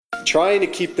Trying to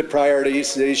keep the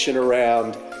prioritization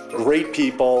around great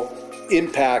people,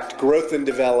 impact, growth and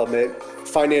development,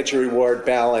 financial reward,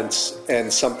 balance,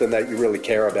 and something that you really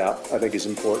care about, I think is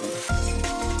important.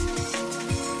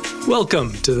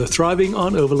 Welcome to the Thriving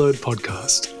on Overload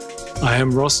podcast. I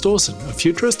am Ross Dawson, a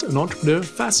futurist and entrepreneur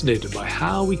fascinated by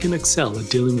how we can excel at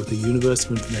dealing with the universe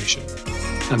of information,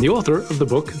 and the author of the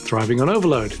book Thriving on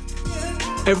Overload.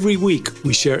 Every week,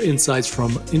 we share insights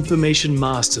from information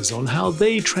masters on how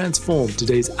they transform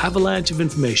today's avalanche of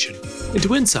information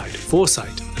into insight,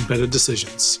 foresight, and better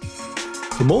decisions.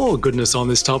 For more goodness on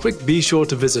this topic, be sure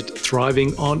to visit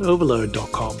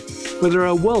thrivingonoverload.com, where there are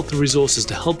a wealth of resources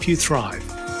to help you thrive,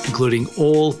 including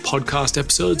all podcast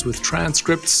episodes with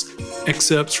transcripts,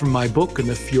 excerpts from my book, and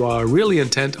if you are really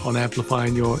intent on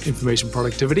amplifying your information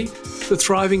productivity, the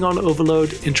Thriving on Overload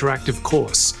interactive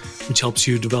course, which helps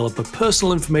you develop a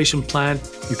personal information plan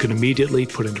you can immediately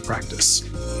put into practice.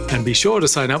 And be sure to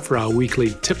sign up for our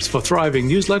weekly Tips for Thriving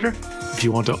newsletter if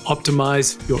you want to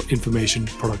optimize your information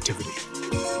productivity.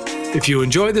 If you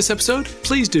enjoyed this episode,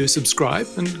 please do subscribe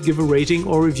and give a rating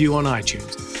or review on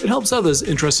iTunes. It helps others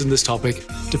interested in this topic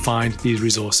to find these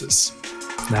resources.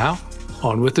 Now,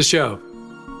 on with the show.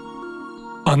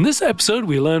 On this episode,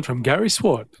 we learn from Gary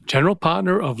Swart, general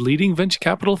partner of leading venture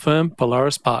capital firm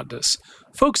Polaris Partners,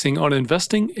 focusing on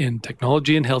investing in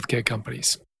technology and healthcare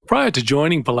companies. Prior to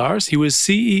joining Polaris, he was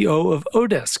CEO of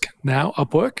Odesk, now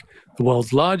Upwork, the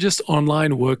world's largest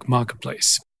online work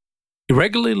marketplace. He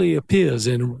regularly appears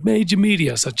in major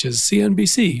media such as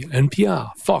CNBC,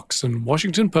 NPR, Fox, and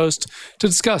Washington Post to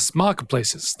discuss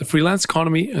marketplaces, the freelance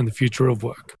economy, and the future of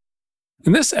work.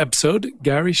 In this episode,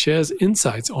 Gary shares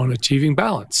insights on achieving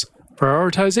balance,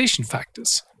 prioritization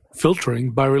factors,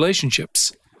 filtering by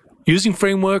relationships, using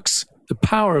frameworks, the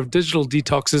power of digital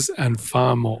detoxes, and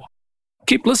far more.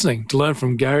 Keep listening to learn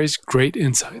from Gary's great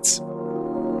insights.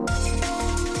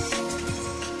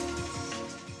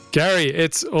 Gary,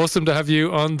 it's awesome to have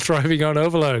you on Thriving on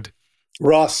Overload.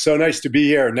 Ross, so nice to be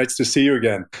here. Nice to see you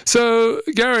again. So,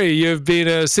 Gary, you've been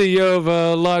a CEO of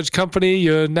a large company.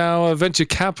 You're now a venture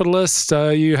capitalist.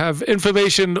 You have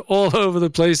information all over the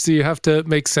place that you have to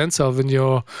make sense of in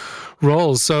your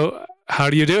roles. So, how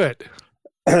do you do it?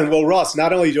 Well, Ross,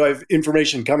 not only do I have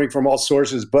information coming from all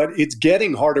sources, but it's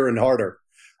getting harder and harder,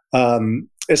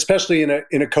 especially in a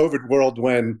COVID world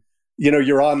when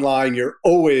you're online, you're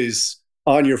always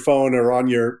on your phone or on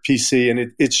your PC,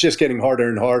 and it's just getting harder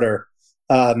and harder.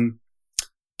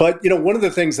 But one of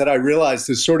the things that I realized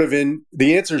is sort of in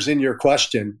the answers in your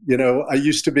question. I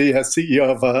used to be a CEO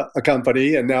of a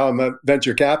company, and now I'm a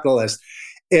venture capitalist.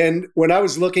 And when I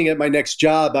was looking at my next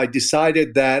job, I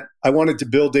decided that I wanted to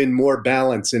build in more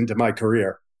balance into my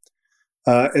career.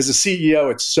 As a CEO,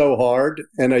 it's so hard.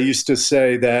 And I used to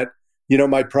say that,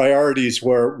 my priorities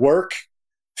were work,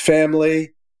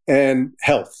 family, and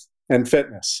health and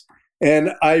fitness.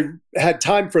 And I had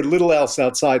time for little else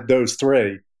outside those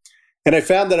three. And I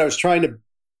found that I was trying to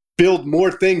build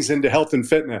more things into health and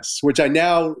fitness, which I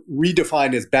now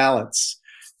redefine as balance.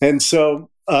 And so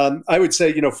I would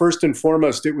say, first and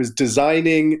foremost, it was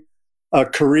designing a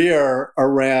career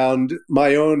around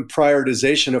my own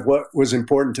prioritization of what was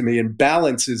important to me. And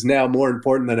balance is now more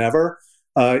important than ever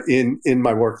in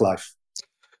my work life.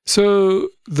 So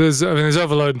there's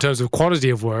overload in terms of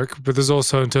quantity of work, but there's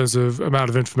also in terms of amount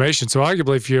of information. So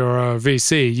arguably, if you're a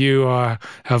VC, you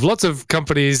have lots of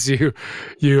companies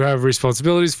you have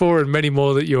responsibilities for, and many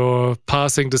more that you're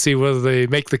passing to see whether they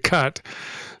make the cut.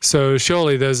 So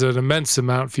surely there's an immense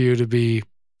amount for you to be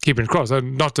keeping across,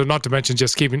 and not to mention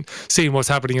just seeing what's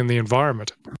happening in the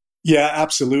environment. Yeah,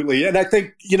 absolutely. And I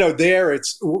think, there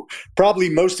it's probably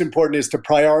most important is to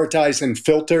prioritize and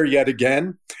filter yet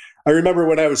again. I remember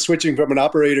when I was switching from an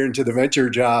operator into the venture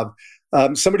job,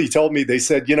 somebody told me, they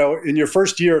said, in your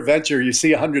first year of venture, you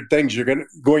see 100 things, you're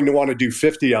going to want to do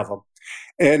 50 of them.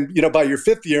 And, by your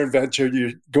fifth year in venture,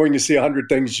 you're going to see 100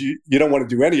 things, you don't want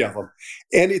to do any of them.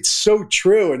 And it's so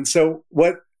true. And so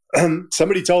what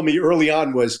somebody told me early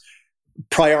on was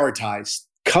prioritize,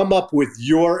 come up with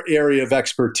your area of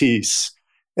expertise,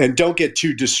 and don't get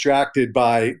too distracted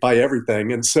by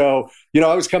everything. And so,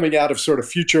 I was coming out of sort of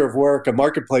future of work, a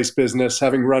marketplace business,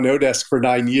 having run Odesk for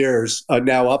 9 years,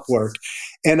 now Upwork.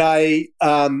 And I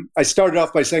started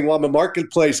off by saying, well, I'm a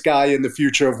marketplace guy in the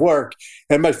future of work.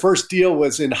 And my first deal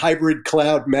was in hybrid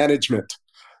cloud management.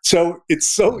 So it's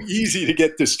so easy to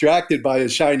get distracted by a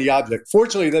shiny object.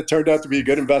 Fortunately, that turned out to be a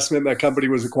good investment. That company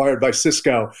was acquired by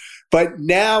Cisco. But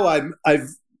now I've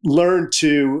learned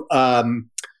to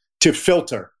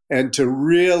filter and to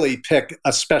really pick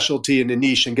a specialty and a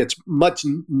niche, and gets much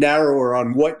narrower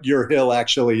on what your hill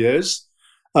actually is.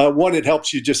 one, it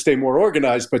helps you just stay more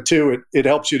organized, but two, it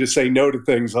helps you to say no to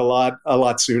things a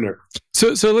lot sooner.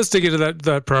 So let's dig into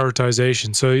that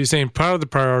prioritization. So you're saying part of the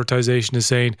prioritization is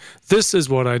saying, this is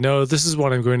what I know, this is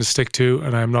what I'm going to stick to,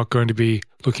 and I'm not going to be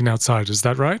looking outside. Is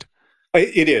that right?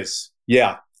 It is,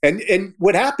 yeah. And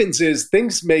what happens is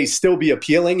things may still be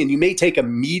appealing, and you may take a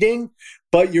meeting,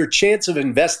 but your chance of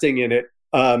investing in it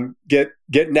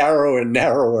get narrower and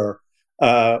narrower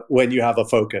when you have a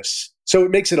focus. So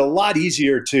it makes it a lot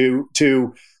easier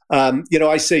to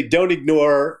I say, don't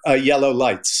ignore yellow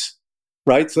lights,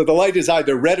 right? So the light is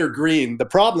either red or green. The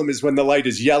problem is when the light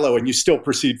is yellow and you still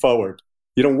proceed forward.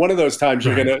 One of those times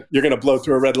you're gonna blow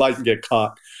through a red light and get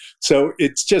caught. So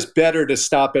it's just better to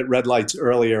stop at red lights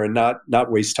earlier and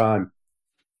not waste time.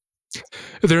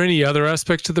 Are there any other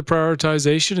aspects to the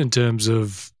prioritization in terms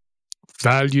of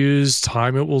values,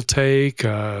 time it will take,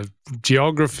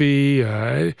 geography,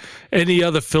 any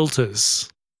other filters?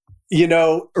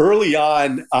 Early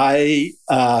on, I,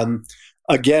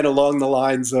 again, along the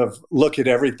lines of look at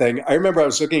everything, I remember I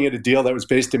was looking at a deal that was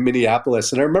based in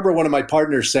Minneapolis. And I remember one of my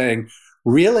partners saying,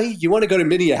 really? You want to go to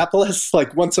Minneapolis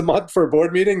like once a month for a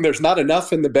board meeting? There's not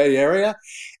enough in the Bay Area.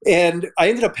 And I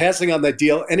ended up passing on that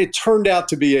deal. And it turned out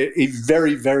to be a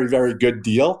very, very, very good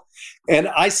deal. And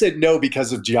I said no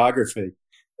because of geography.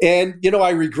 And, I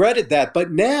regretted that.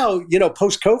 But now,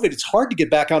 post-COVID, it's hard to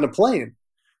get back on a plane.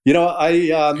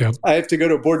 I have to go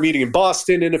to a board meeting in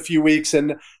Boston in a few weeks.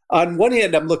 And on one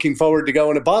hand, I'm looking forward to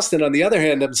going to Boston. On the other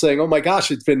hand, I'm saying, oh my gosh,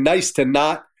 it's been nice to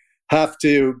not have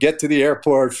to get to the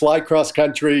airport, fly cross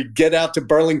country, get out to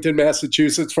Burlington,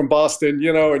 Massachusetts from Boston,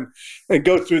 and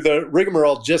go through the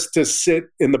rigmarole just to sit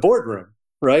in the boardroom,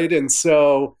 right? And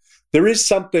so there is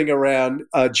something around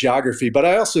geography, but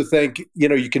I also think,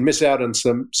 you can miss out on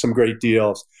some great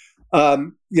deals.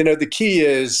 The key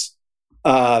is,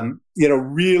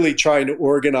 really trying to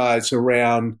organize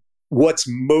around what's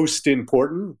most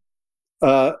important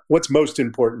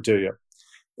to you.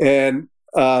 And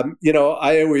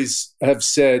I always have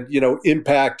said,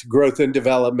 impact, growth and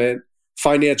development,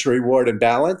 financial reward and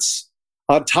balance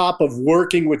on top of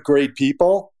working with great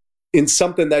people in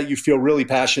something that you feel really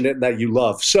passionate and that you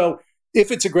love. So if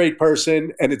it's a great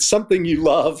person and it's something you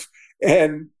love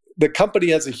and the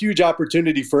company has a huge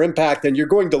opportunity for impact and you're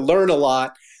going to learn a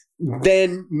lot,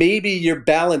 then maybe your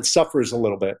balance suffers a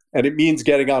little bit and it means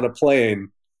getting on a plane,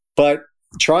 but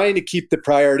trying to keep the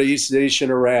prioritization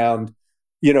around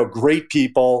great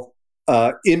people,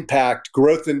 impact,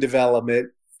 growth and development,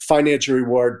 financial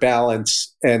reward,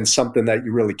 balance, and something that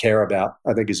you really care about,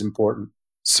 I think is important.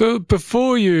 So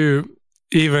before you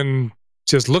even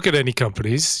just look at any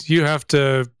companies, you have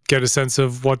to get a sense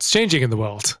of what's changing in the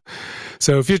world.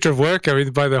 So future of work, I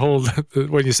mean, by the whole,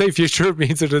 when you say future, it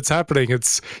means that it's happening,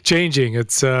 it's changing,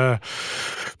 it's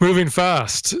moving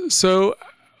fast. So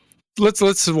Let's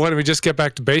why don't we just get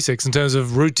back to basics in terms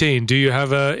of routine? Do you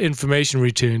have an information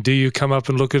routine? Do you come up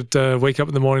and look at wake up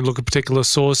in the morning, look at particular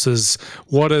sources?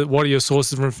 What are your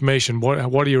sources of information? What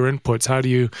are your inputs? How do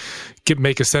you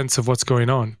make a sense of what's going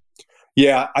on?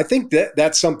 Yeah, I think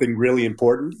that's something really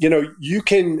important. You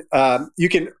can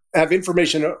have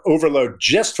information overload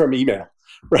just from email,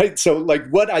 right? So like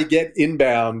what I get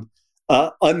inbound,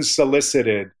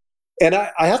 unsolicited. And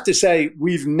I have to say,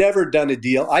 we've never done a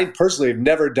deal. I personally have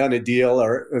never done a deal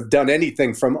or have done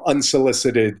anything from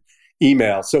unsolicited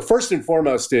email. So first and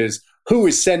foremost is who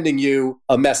is sending you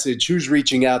a message, who's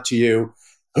reaching out to you,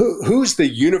 who's the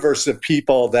universe of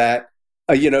people that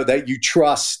that you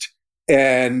trust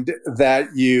and that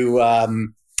you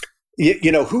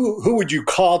who would you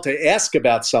call to ask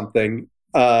about something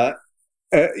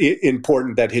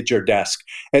important that hit your desk.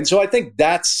 And so I think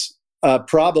that's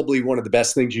probably one of the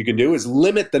best things you can do is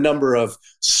limit the number of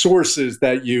sources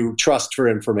that you trust for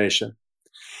information.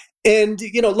 And,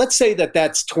 let's say that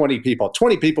that's 20 people.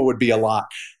 20 people would be a lot.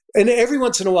 And every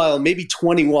once in a while, maybe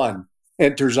 21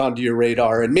 enters onto your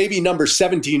radar and maybe number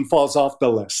 17 falls off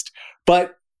the list.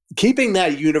 But keeping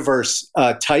that universe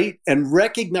tight and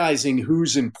recognizing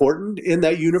who's important in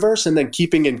that universe and then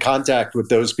keeping in contact with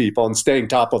those people and staying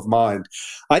top of mind,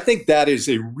 I think that is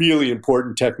a really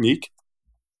important technique.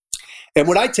 And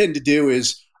what I tend to do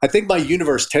is I think my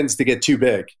universe tends to get too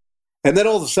big. And then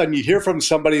all of a sudden you hear from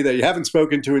somebody that you haven't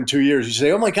spoken to in 2 years. You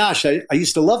say, oh my gosh, I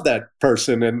used to love that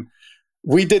person. And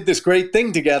we did this great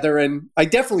thing together. And I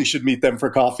definitely should meet them for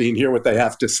coffee and hear what they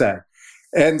have to say.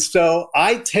 And so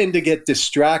I tend to get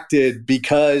distracted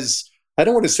because I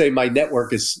don't want to say my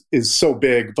network is so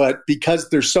big, but because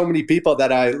there's so many people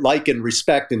that I like and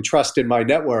respect and trust in my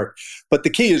network. But the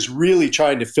key is really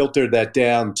trying to filter that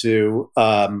down to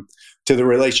the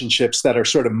relationships that are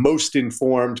sort of most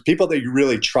informed, people that you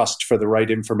really trust for the right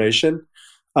information.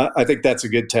 I think that's a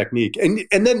good technique. And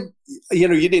then,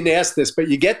 you didn't ask this, but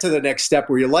you get to the next step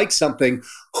where you like something.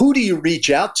 Who do you reach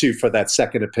out to for that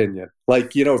second opinion?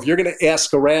 Like, if you're going to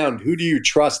ask around, who do you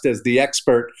trust as the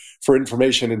expert for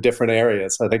information in different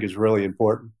areas? I think is really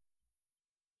important.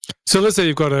 So let's say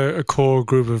you've got a core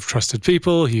group of trusted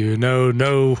people,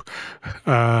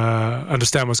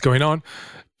 understand what's going on.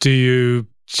 Do you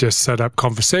just set up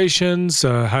conversations?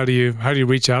 How do you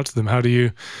reach out to them? How do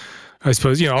you, I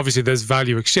suppose, obviously there's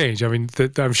value exchange. I mean,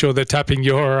 I'm sure they're tapping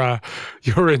your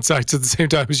insights at the same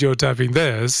time as you're tapping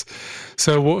theirs.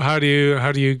 So how do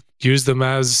you use them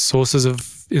as sources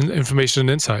of information and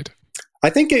insight? I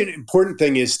think an important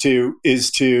thing is to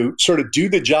sort of do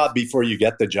the job before you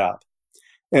get the job.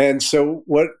 And so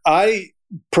what I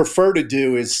prefer to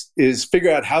do is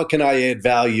figure out how can I add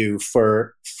value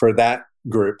for that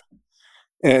group.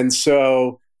 And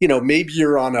so, maybe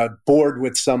you're on a board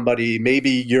with somebody,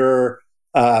 maybe you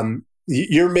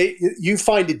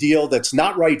find a deal that's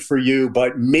not right for you,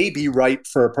 but maybe right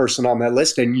for a person on that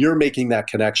list, and you're making that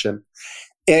connection.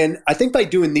 And I think by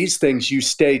doing these things, you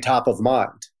stay top of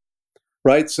mind,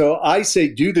 right? So I say,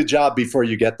 do the job before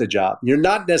you get the job. I'm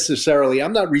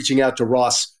not reaching out to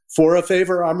Ross for a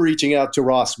favor. I'm reaching out to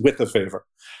Ross with a favor.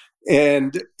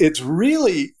 And it's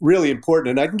really, really important.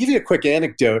 And I can give you a quick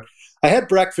anecdote. I had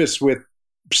breakfast with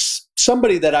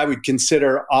somebody that I would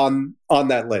consider on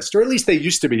that list, or at least they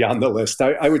used to be on the list.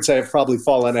 I would say I've probably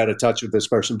fallen out of touch with this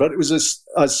person, but it was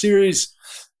a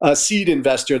seed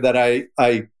investor that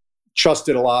I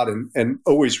trusted a lot and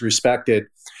always respected.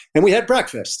 And we had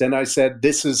breakfast, and I said,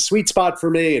 this is sweet spot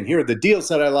for me, and here are the deals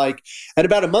that I like. And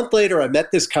about a month later, I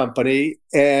met this company,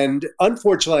 and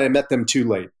unfortunately, I met them too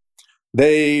late.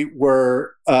 They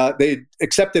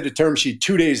accepted a term sheet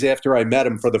 2 days after I met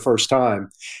them for the first time.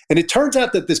 And it turns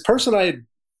out that this person I had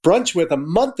brunch with a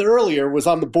month earlier was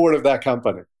on the board of that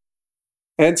company.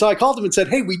 And so I called him and said,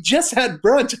 hey, we just had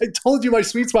brunch. I told you my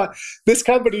sweet spot. This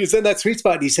company is in that sweet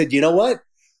spot. And he said, you know what?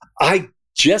 I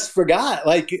just forgot.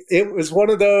 Like, it was one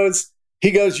of those,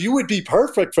 he goes, you would be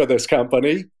perfect for this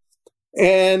company.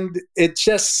 And it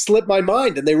just slipped my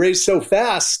mind. And they raised so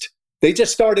fast. They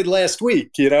just started last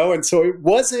week, and so it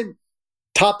wasn't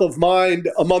top of mind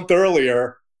a month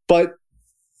earlier, but,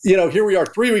 here we are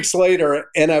 3 weeks later,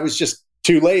 and I was just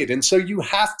too late. And so you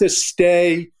have to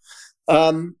stay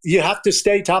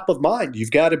top of mind.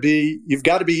 You've got to be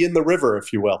in the river,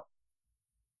 if you will.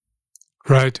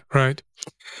 Right.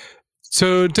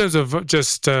 So in terms of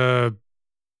just,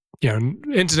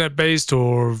 internet-based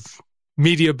or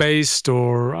media-based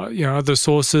or other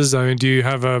sources, I mean, do you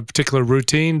have a particular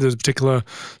routine? There's particular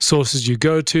sources you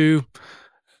go to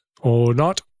or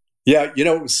not? Yeah,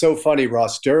 it was so funny,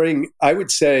 Ross. During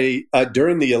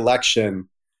the election,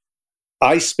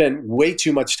 I spent way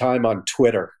too much time on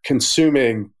Twitter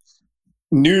consuming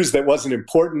news that wasn't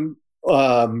important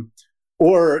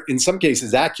or in some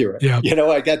cases accurate. Yeah.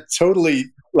 I got totally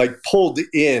pulled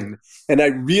in, and I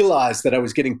realized that I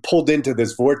was getting pulled into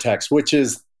this vortex, which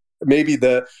is maybe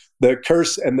the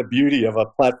curse and the beauty of a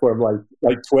platform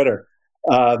like Twitter.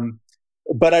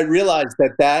 But I realized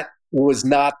that was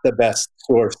not the best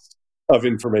source of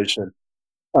information.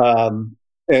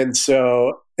 And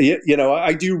so,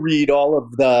 I do read all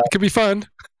of the... It can be fun.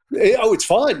 It's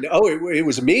fun. It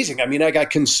was amazing. I mean, I got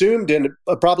consumed in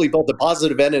probably both a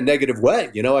positive and a negative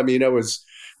way. I mean, I was...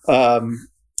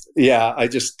 I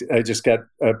just got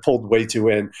pulled way too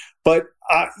in. But,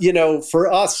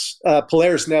 for us,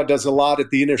 Polaris now does a lot at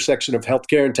the intersection of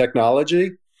healthcare and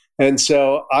technology. And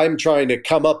so I'm trying to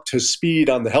come up to speed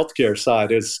on the healthcare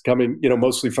side, as coming,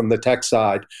 mostly from the tech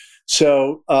side.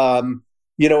 So, I'm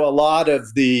on a lot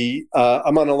of the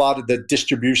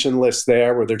distribution lists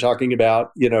there where they're talking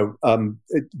about,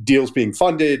 deals being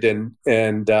funded and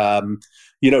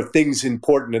things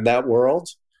important in that world.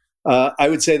 I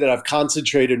would say that I've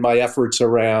concentrated my efforts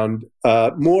more around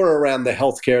the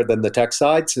healthcare than the tech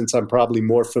side, since I'm probably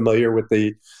more familiar with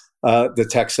the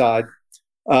tech side.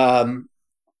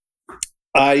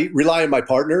 I rely on my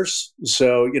partners.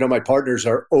 So, my partners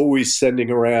are always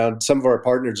sending around. Some of our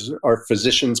partners are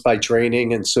physicians by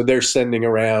training, and so they're sending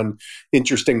around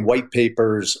interesting white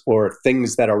papers or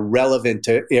things that are relevant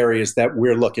to areas that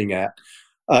we're looking at.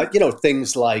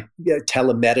 Things like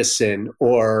telemedicine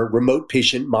or remote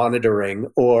patient monitoring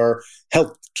or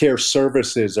healthcare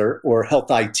services or health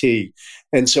IT.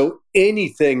 And so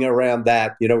anything around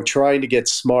that, trying to get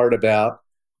smart about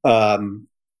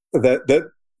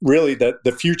the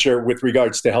future with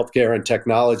regards to healthcare and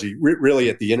technology, really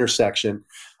at the intersection.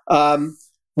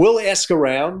 We'll ask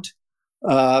around.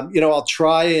 I'll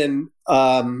try and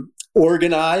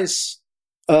organize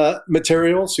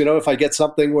materials. If I get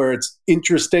something where it's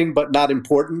interesting but not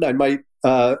important, I might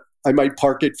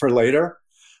park it for later.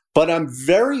 But I'm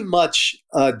very much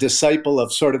a disciple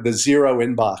of sort of the zero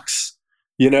inbox.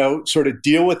 Sort of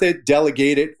deal with it,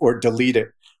 delegate it, or delete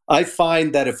it. I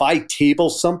find that if I table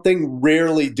something,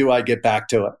 rarely do I get back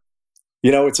to it.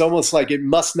 It's almost like it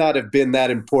must not have been that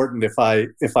important if I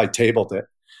tabled it.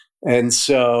 And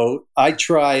so I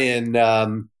try and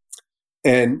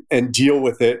deal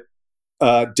with it,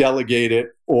 delegate it,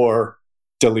 or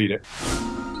delete it.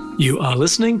 You are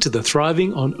listening to the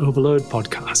Thriving on Overload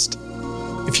podcast.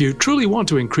 If you truly want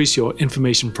to increase your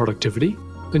information productivity,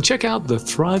 then check out the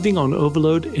Thriving on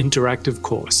Overload interactive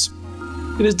course.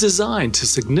 It is designed to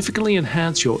significantly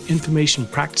enhance your information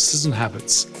practices and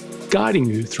habits, guiding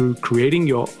you through creating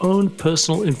your own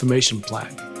personal information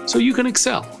plan so you can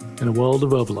excel in a world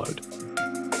of overload.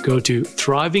 Go to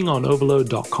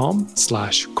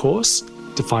thrivingonoverload.com/course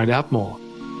to find out more.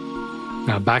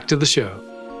 Now back to the show.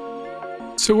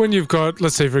 So when you've got,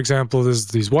 let's say, for example, there's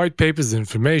these white papers,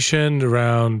 information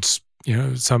around,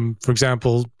 some, for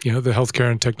example, the healthcare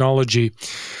and technology.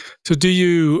 So do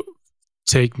you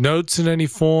take notes in any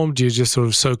form? Do you just sort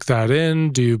of soak that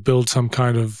in? Do you build some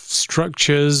kind of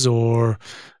structures or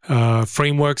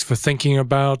frameworks for thinking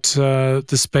about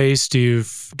the space? Do you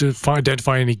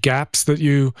identify any gaps that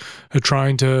you are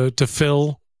trying to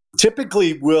fill?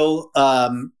 Typically,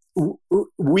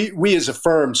 we as a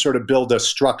firm sort of build a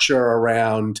structure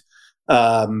around,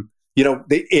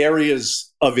 the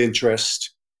areas of interest.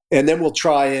 And then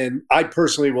I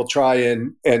personally will try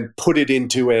and put it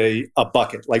into a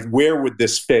bucket. Like, where would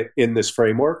this fit in this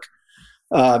framework?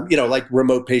 Like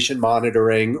remote patient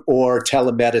monitoring or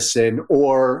telemedicine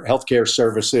or healthcare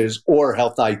services or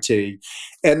health IT.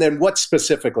 And then what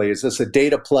specifically? Is this a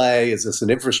data play? Is this an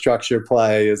infrastructure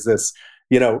play? Is this,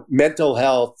 mental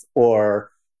health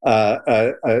or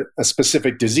a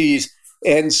specific disease?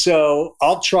 And so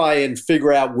I'll try and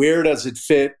figure out where does it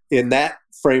fit in that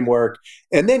framework,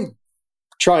 and then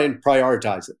try and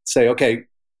prioritize it. Say, okay,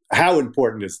 how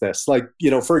important is this? Like,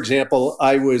 for example,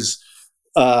 I was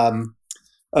a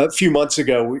few months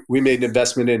ago, we made an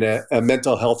investment in a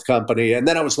mental health company, and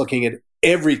then I was looking at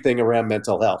everything around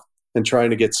mental health and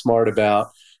trying to get smart about,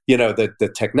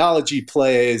 the technology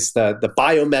plays, the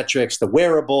biometrics, the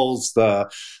wearables, the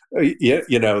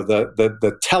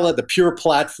pure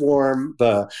platform,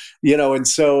 and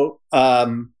so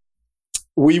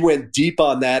we went deep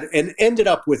on that and ended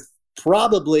up with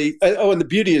probably, and the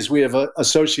beauty is we have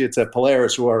associates at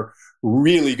Polaris who are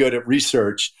really good at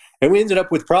research, and we ended up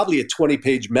with probably a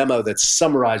 20-page memo that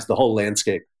summarized the whole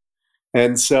landscape.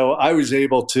 And so I was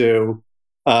able to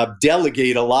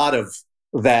delegate a lot of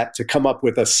that to come up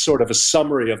with a sort of a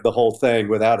summary of the whole thing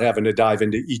without having to dive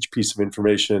into each piece of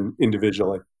information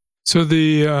individually. So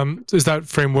is that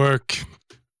framework,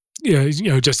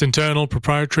 just internal,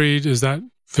 proprietary? Is that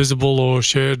visible or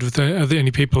shared with any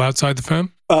people outside the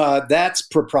firm? That's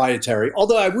proprietary.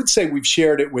 Although I would say we've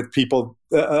shared it with people.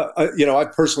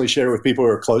 I've personally shared it with people who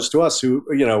are close to us, who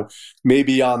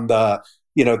maybe on the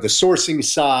the sourcing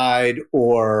side,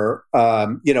 or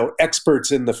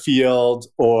experts in the field,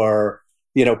 or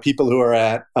people who are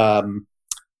at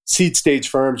seed stage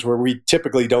firms where we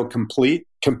typically don't compete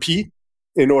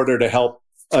in order to help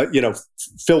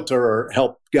filter or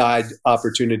help guide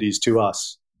opportunities to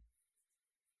us.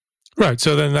 Right.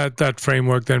 So then that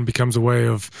framework then becomes a way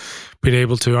of being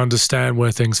able to understand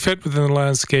where things fit within the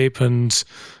landscape and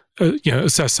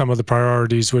assess some of the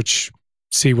priorities, which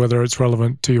see whether it's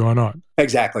relevant to you or not.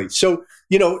 Exactly. So,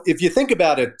 if you think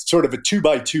about it, sort of a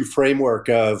 2x2 framework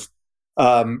of,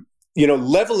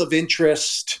 level of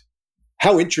interest,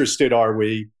 how interested are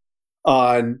we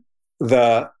on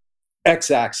the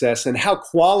x-axis, and how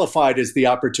qualified is the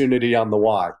opportunity on the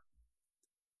y?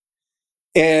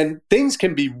 And things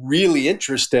can be really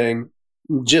interesting,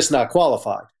 just not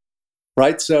qualified,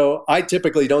 right? So I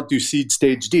typically don't do seed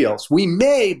stage deals. We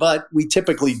may, but we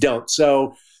typically don't.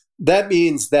 So that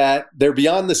means that they're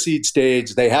beyond the seed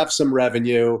stage, they have some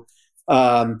revenue,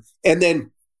 and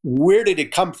then where did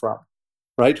it come from,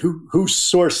 right? Who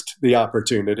sourced the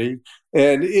opportunity?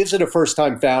 And is it a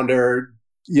first-time founder?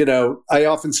 I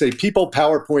often say people,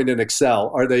 PowerPoint, and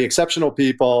Excel. Are they exceptional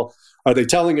people? Are they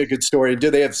telling a good story? And do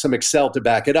they have some Excel to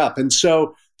back it up? And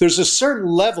so there's a certain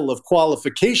level of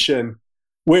qualification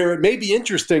where it may be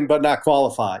interesting, but not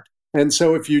qualified. And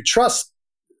so if you trust,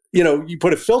 you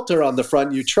put a filter on the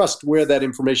front, you trust where that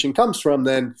information comes from,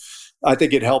 then I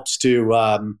think it helps to,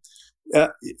 right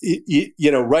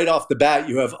off the bat,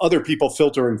 you have other people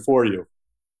filtering for you.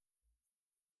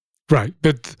 Right.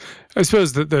 But I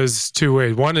suppose that there's two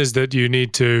ways. One is that you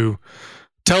need to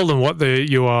tell them what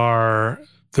you are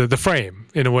the frame.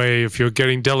 In a way, if you're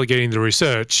delegating the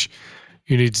research,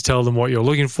 you need to tell them what you're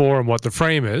looking for and what the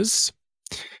frame is.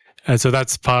 And so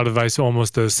that's part of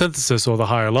almost the synthesis or the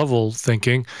higher level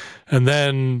thinking. And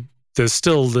then there's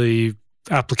still the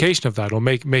application of that, or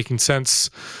making sense,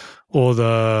 or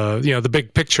the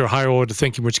big picture, higher order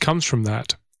thinking, which comes from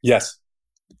that. Yes.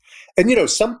 And,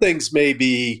 some things may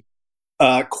be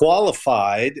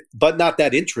qualified, but not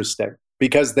that interesting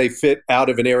because they fit out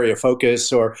of an area of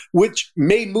focus, or which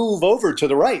may move over to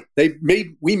the right.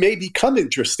 We may become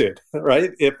interested,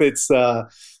 right? If it's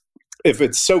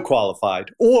so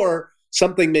qualified, or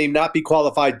something may not be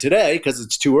qualified today because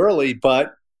it's too early,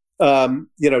 but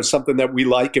something that we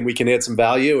like and we can add some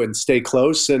value and stay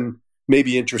close and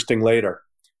maybe interesting later.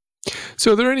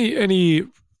 So are there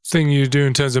anything you do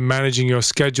in terms of managing your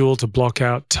schedule to block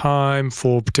out time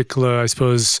for particular, I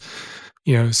suppose,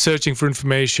 searching for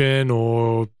information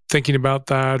or thinking about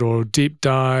that, or deep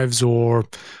dives, or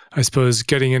I suppose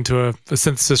getting into a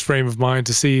synthesis frame of mind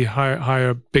to see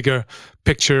higher, bigger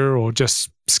picture, or just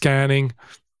scanning?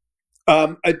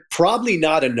 Probably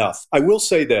not enough. I will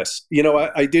say this.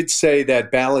 I did say that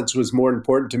balance was more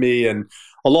important to me, and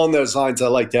along those lines, I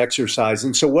like to exercise.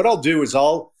 And so what I'll do is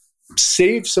I'll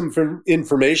save some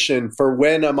information for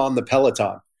when I'm on the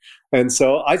Peloton. And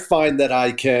so I find that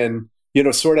I can,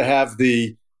 sort of have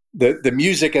the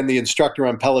music and the instructor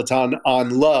on Peloton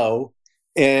on low.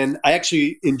 And I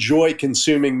actually enjoy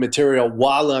consuming material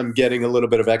while I'm getting a little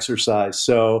bit of exercise.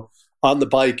 So on the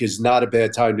bike is not a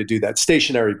bad time to do that.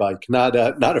 Stationary bike, not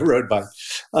a road bike.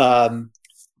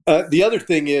 The other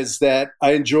thing is that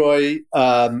I enjoy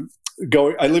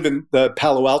I live in the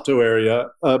Palo Alto area,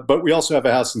 but we also have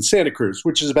a house in Santa Cruz,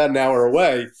 which is about an hour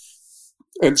away.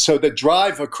 And so the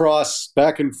drive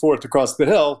back and forth across the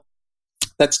hill,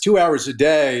 that's 2 hours a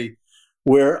day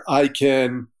where I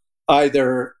can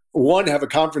either, one, have a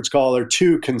conference call, or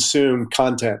two, consume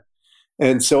content.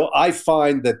 And so I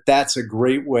find that that's a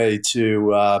great way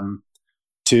to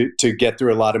get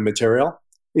through a lot of material.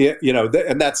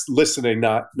 And that's listening,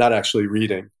 not actually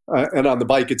reading. And on the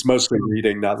bike, it's mostly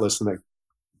reading, not listening.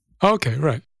 Okay,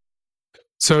 right.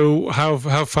 So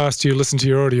how fast do you listen to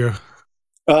your audio?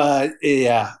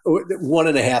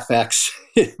 1.5x.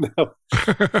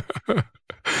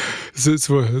 It's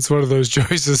one of those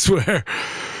choices where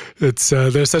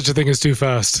there's such a thing as too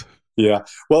fast. Yeah.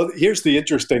 Well, here's the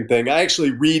interesting thing. I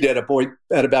actually read at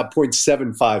about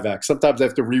 0.75x. Sometimes I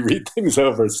have to reread things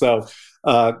over. So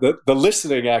the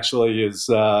listening actually is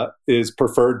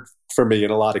preferred for me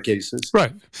in a lot of cases.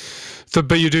 Right. So,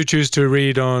 but you do choose to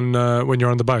read on when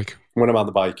you're on the bike. When I'm on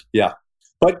the bike, yeah.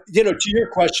 But to your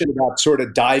question about sort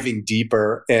of diving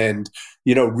deeper and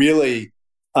really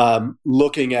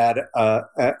looking at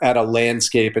a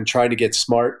landscape and trying to get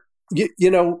smart.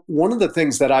 One of the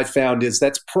things that I found is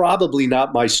that's probably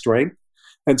not my strength.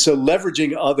 And so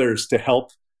leveraging others to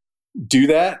help do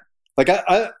that, like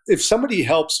if somebody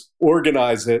helps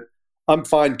organize it, I'm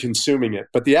fine consuming it.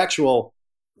 But the actual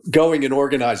going and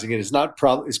organizing it is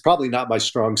probably not my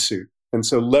strong suit. And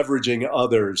so leveraging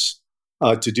others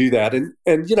to do that. And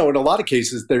in a lot of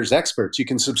cases, there's experts. You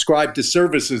can subscribe to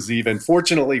services even.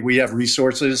 Fortunately, we have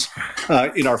resources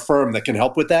in our firm that can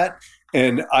help with that.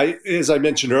 And as I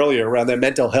mentioned earlier, around that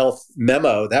mental health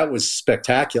memo, that was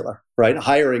spectacular, right?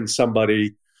 Hiring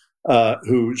somebody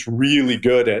who's really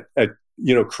good at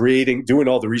doing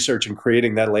all the research and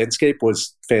creating that landscape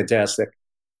was fantastic.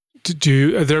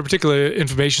 Are there a particular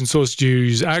information source? Do you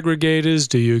use aggregators?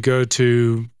 Do you go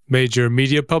to major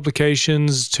media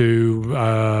publications,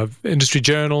 to industry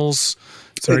journals?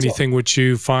 Is there anything which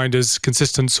you find as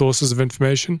consistent sources of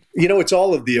information? It's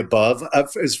all of the above.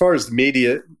 As far as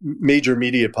major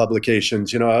media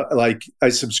publications, I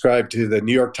subscribe to the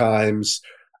New York Times,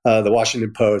 the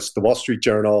Washington Post, the Wall Street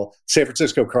Journal, San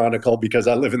Francisco Chronicle, because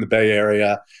I live in the Bay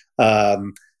Area.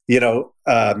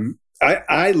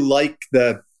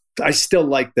 I still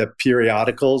like the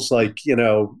periodicals, like,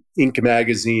 Inc.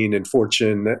 magazine and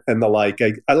Fortune and the like.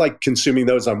 I like consuming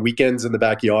those on weekends in the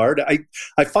backyard.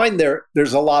 I find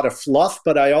there's a lot of fluff,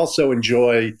 but I also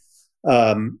enjoy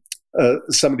some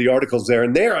of the articles there.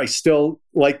 And there, I still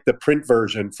like the print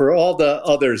version. For all the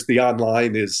others, the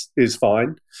online is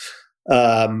fine.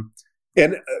 I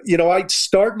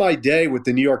start my day with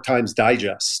the New York Times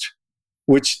Digest,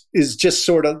 which is just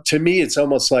sort of, to me, it's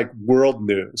almost like world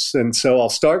news. And so I'll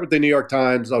start with the New York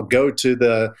Times. I'll go to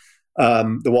the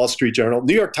Wall Street Journal.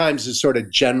 New York Times is sort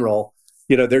of general.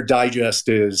 Their digest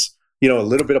is, a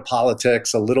little bit of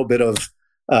politics, a little bit of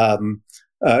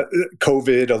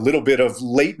COVID, a little bit of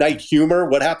late night humor.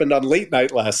 What happened on late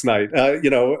night last night?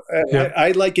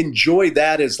 I like enjoy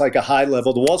that as like a high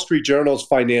level. The Wall Street Journal is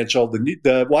financial.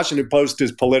 The Washington Post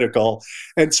is political.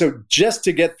 And so just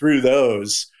to get through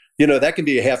those, that can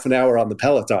be a half an hour on the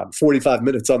Peloton, 45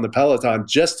 minutes on the Peloton,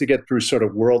 just to get through sort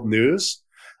of world news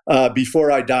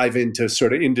before I dive into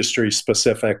sort of industry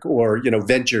specific or,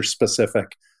 venture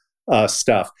specific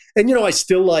stuff. And, I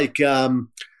still like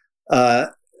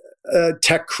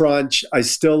TechCrunch. I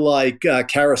still like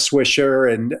Kara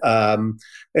Swisher,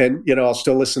 and I'll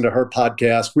still listen to her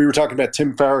podcast. We were talking about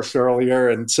Tim Ferriss earlier,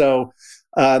 and so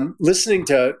listening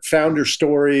to founder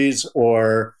stories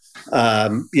or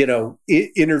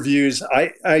interviews,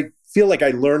 I feel like I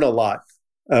learn a lot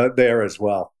there as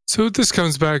well. So this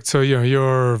comes back to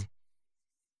you're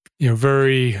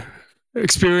very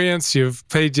experienced. You've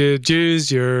paid your dues.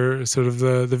 You're sort of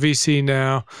the VC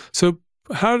now. So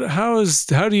how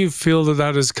do you feel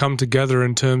that has come together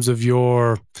in terms of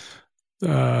your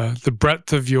the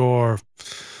breadth of your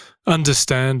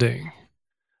understanding?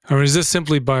 I mean, is this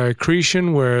simply by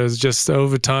accretion, whereas just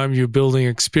over time you're building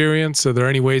experience? Are there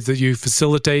any ways that you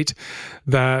facilitate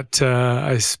that?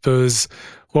 I suppose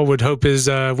what would hope is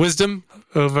wisdom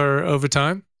over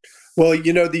time. Well,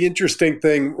 the interesting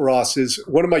thing, Ross, is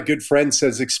one of my good friends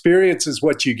says experience is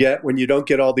what you get when you don't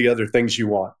get all the other things you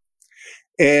want.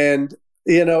 And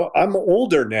I'm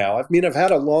older now. I've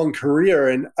had a long career,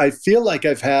 and I feel like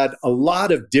I've had a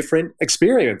lot of different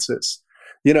experiences.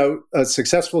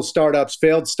 Successful startups,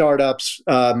 failed startups.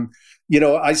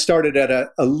 I started at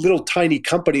a little tiny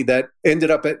company that ended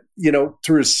up at,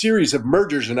 through a series of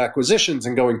mergers and acquisitions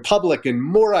and going public and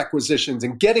more acquisitions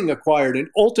and getting acquired and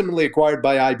ultimately acquired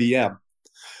by IBM.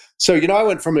 So, I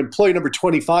went from employee number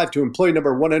 25 to employee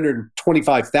number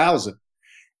 125,000.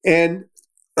 And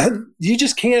you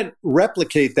just can't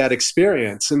replicate that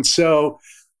experience. And so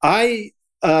I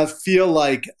feel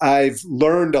like I've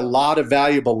learned a lot of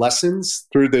valuable lessons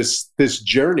through this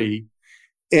journey.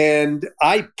 And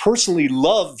I personally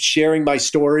love sharing my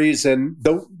stories and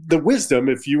the wisdom,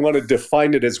 if you want to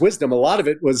define it as wisdom. A lot of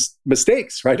it was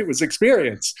mistakes, right? It was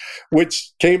experience,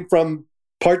 which came from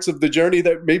parts of the journey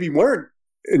that maybe weren't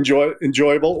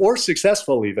enjoyable or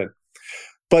successful even.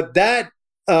 But that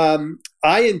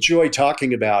I enjoy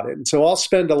talking about it. And so I'll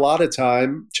spend a lot of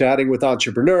time chatting with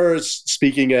entrepreneurs,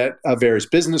 speaking at various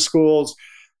business schools.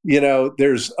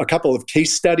 There's a couple of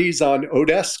case studies on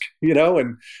Odesk,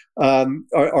 and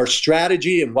our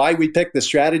strategy and why we picked the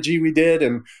strategy we did,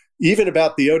 and even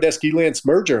about the Odesk Elance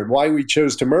merger and why we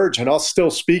chose to merge. And I'll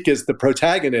still speak as the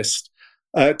protagonist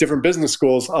at different business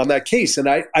schools on that case. And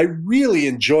I really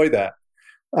enjoy that.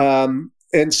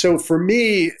 And so for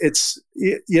me, it's,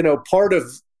 part of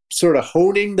sort of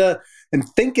honing and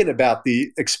thinking about the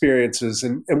experiences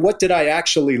and what did I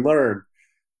actually learn.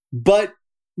 But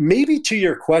maybe to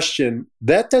your question,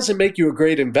 that doesn't make you a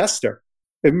great investor.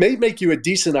 It may make you a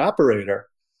decent operator,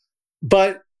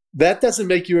 but that doesn't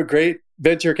make you a great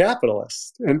venture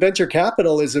capitalist. And venture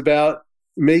capital is about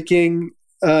making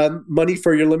money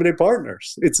for your limited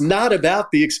partners. It's not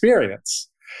about the experience.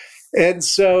 And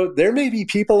so there may be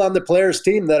people on the players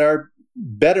team that are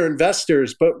better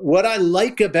investors. But what I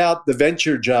like about the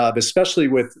venture job, especially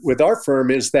with our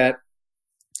firm, is that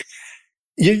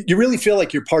you really feel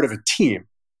like you're part of a team.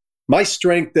 My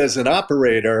strength as an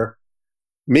operator,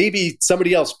 maybe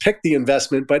somebody else picked the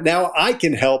investment, but now I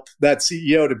can help that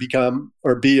CEO to become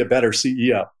or be a better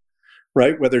CEO,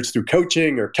 right? Whether it's through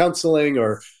coaching or counseling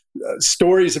or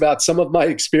stories about some of my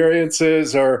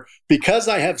experiences, or because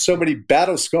I have so many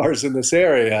battle scars in this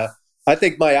area, I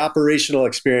think my operational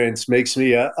experience makes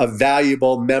me a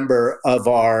valuable member of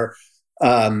our,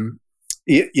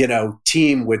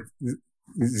 team with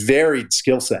varied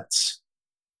skill sets,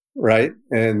 right?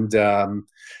 And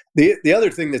the other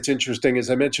thing that's interesting is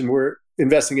I mentioned we're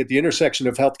investing at the intersection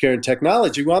of healthcare and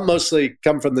technology. Well, I mostly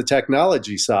come from the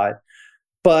technology side,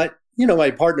 but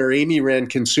my partner Amy ran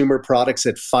consumer products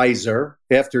at Pfizer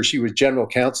after she was general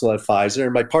counsel at Pfizer,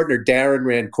 and my partner Darren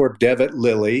ran corp dev at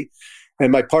Lilly.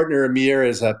 And my partner Amir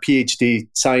is a PhD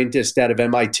scientist out of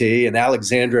MIT, and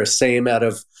Alexandra, same out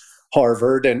of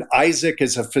Harvard, and Isaac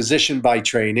is a physician by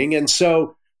training. And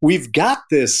so we've got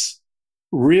this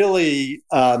really,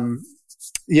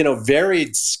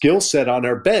 varied skill set on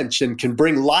our bench and can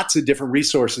bring lots of different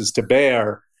resources to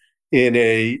bear in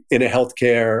a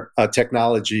healthcare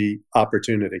technology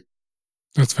opportunity.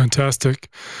 That's fantastic.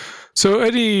 So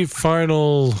any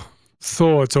final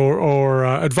thoughts or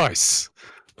advice?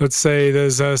 Let's say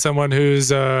there's someone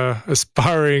who's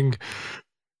aspiring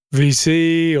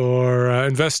VC or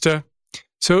investor,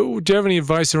 So do you have any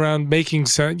advice around making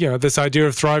sense, this idea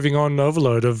of thriving on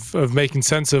overload, of making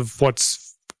sense of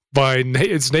what's by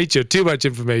its nature too much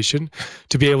information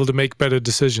to be able to make better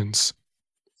decisions?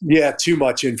 Yeah, too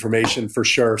much information for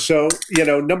sure. So,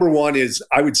 number one is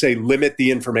I would say limit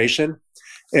the information.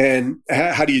 And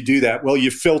how do you do that? Well, you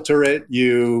filter it,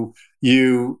 you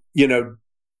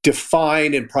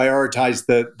define and prioritize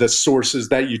the sources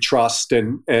that you trust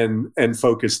and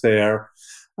focus there.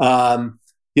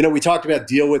 We talked about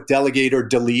deal with, delegate, or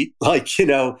delete.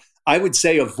 I would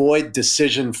say avoid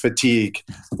decision fatigue,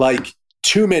 like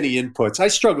too many inputs. I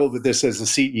struggled with this as a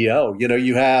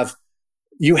CEO.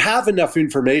 You have enough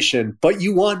information, but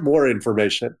you want more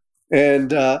information.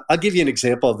 And I'll give you an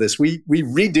example of this. We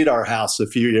redid our house a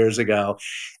few years ago,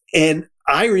 and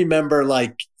I remember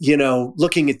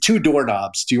looking at 2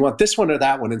 doorknobs. Do you want this one or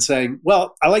that one? And saying,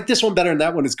 well, I like this one better and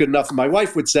that one is good enough. And my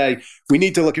wife would say, we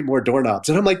need to look at more doorknobs.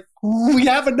 And I'm like, we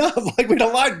have enough. We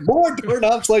don't like more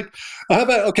doorknobs. How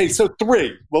about, okay, so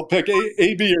 3, we'll pick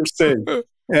A, B, or C.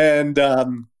 And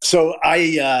so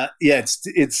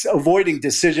it's avoiding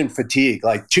decision fatigue.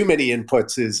 Like too many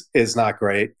inputs is not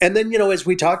great. And then, as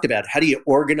we talked about, how do you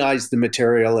organize the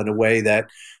material in a way that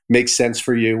makes sense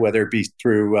for you, whether it be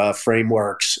through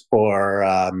frameworks or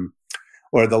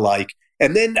the like.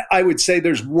 And then I would say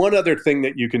there's one other thing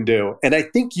that you can do. And I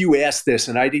think you asked this,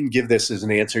 and I didn't give this as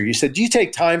an answer. You said, do you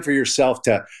take time for yourself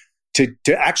to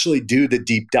actually do the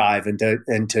deep dive and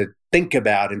to think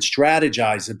about and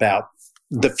strategize about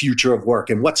the future of work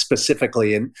and what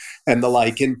specifically and the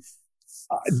like? And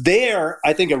there,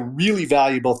 I think a really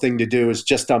valuable thing to do is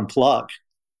just unplug,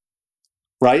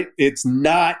 right? It's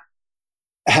not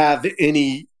have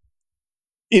any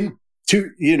too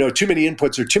many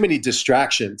inputs or too many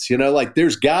distractions.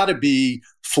 There's got to be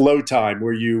flow time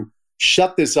where you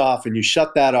shut this off and you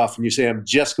shut that off and you say, I'm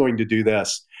just going to do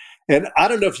this. And I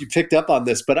don't know if you picked up on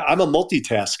this, but I'm a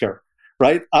multitasker,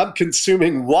 right? I'm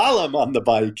consuming while I'm on the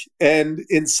bike. And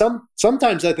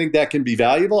sometimes I think that can be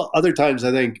valuable. Other times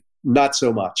I think not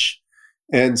so much.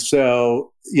 And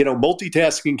so,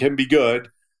 multitasking can be good.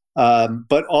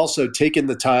 But also taking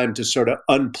the time to sort of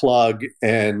unplug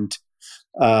and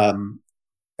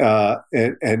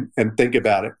think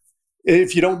about it.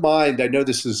 If you don't mind, I know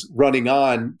this is running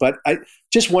on, but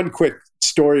just one quick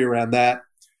story around that.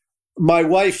 My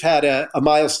wife had a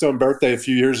milestone birthday a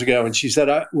few years ago, and she said,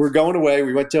 we're going away.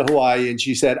 We went to Hawaii, and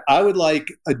she said, I would like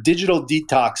a digital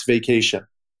detox vacation.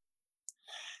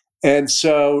 And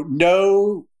so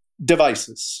no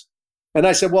devices. And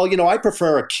I said, well, I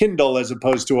prefer a Kindle as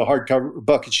opposed to a hardcover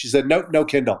book. And she said, no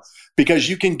Kindle, because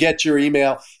you can get your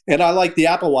email. And I like the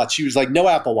Apple Watch. She was like, no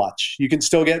Apple Watch. You can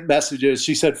still get messages.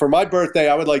 She said, for my birthday,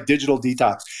 I would like digital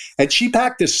detox. And she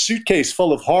packed a suitcase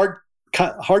full of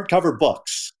hardcover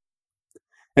books.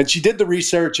 And she did the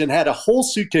research and had a whole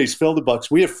suitcase filled with books.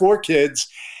 We have 4 kids.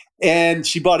 And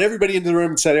she brought everybody into the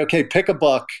room and said, okay, pick a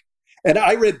book. And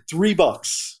I read 3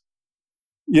 books.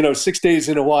 6 days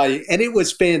in Hawaii, and it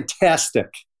was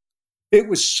fantastic. It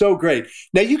was so great.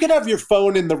 Now, you could have your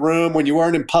phone in the room when you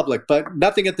weren't in public, but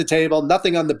nothing at the table,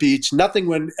 nothing on the beach, nothing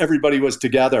when everybody was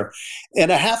together.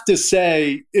 And I have to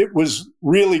say, it was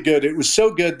really good. It was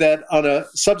so good that on a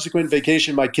subsequent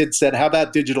vacation, my kids said, how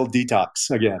about digital detox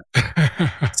again?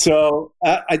 So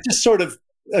I just sort of,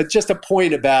 just a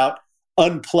point about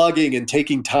unplugging and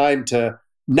taking time to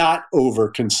not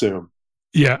overconsume.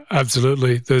 Yeah,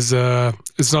 absolutely. There's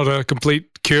it's not a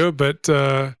complete cure, but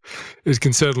it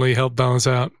can certainly help balance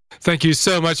out. Thank you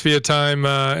so much for your time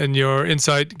and your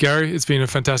insight, Gary. It's been a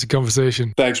fantastic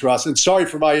conversation. Thanks, Ross. And sorry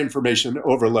for my information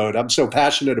overload. I'm so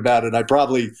passionate about it. I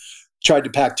probably tried to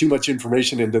pack too much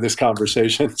information into this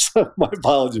conversation. So my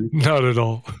apologies. Not at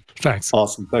all. Thanks.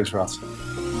 Awesome. Thanks, Ross.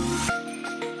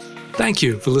 Thank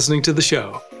you for listening to the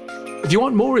show. If you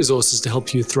want more resources to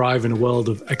help you thrive in a world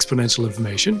of exponential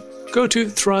information, go to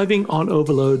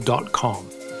thrivingonoverload.com,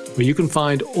 where you can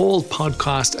find all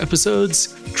podcast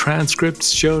episodes,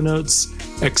 transcripts, show notes,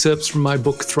 excerpts from my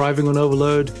book, Thriving on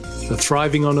Overload, the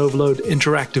Thriving on Overload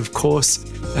interactive course,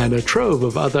 and a trove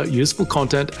of other useful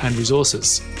content and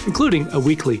resources, including a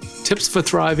weekly Tips for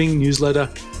Thriving newsletter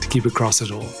to keep across it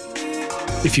all.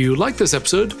 If you like this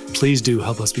episode, please do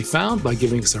help us be found by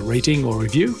giving us a rating or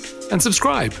review, and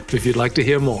subscribe if you'd like to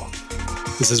hear more.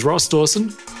 This is Ross Dawson.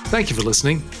 Thank you for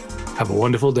listening. Have a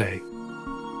wonderful day.